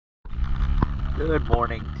Good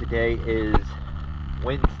morning. Today is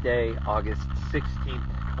Wednesday, August 16th,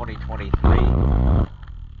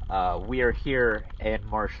 2023. We are here at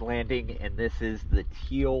Marsh Landing, and this is the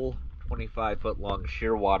teal 25-foot long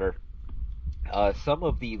shearwater. Some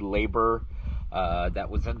of the labor that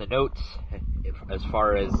was in the notes, as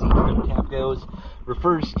far as the trim tab goes,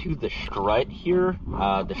 refers to the strut here.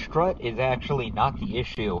 The strut is actually not the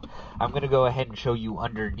issue. I'm going to go ahead and show you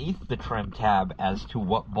underneath the trim tab as to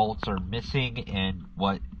what bolts are missing and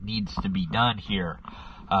what needs to be done here.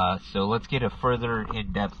 So let's get a further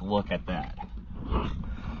in-depth look at that.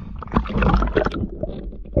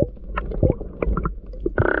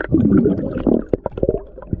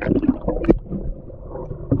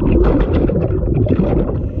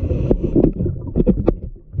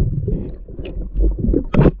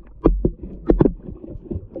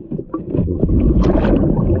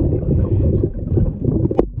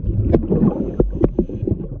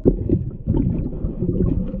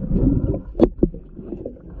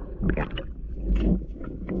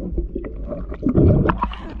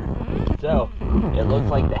 So, it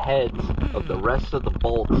looks like the heads of the rest of the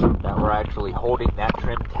bolts that were actually holding that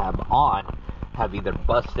trim tab on have either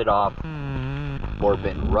busted off or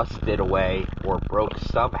been rusted away or broke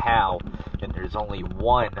somehow, and there's only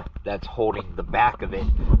one that's holding the back of it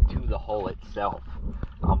to the hull itself.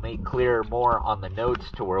 I'll make clear more on the notes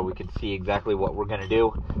to where we can see exactly what we're going to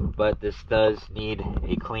do, but this does need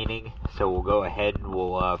a cleaning, so we'll go ahead and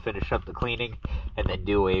we'll finish up the cleaning and then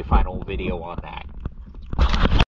do a final video on that.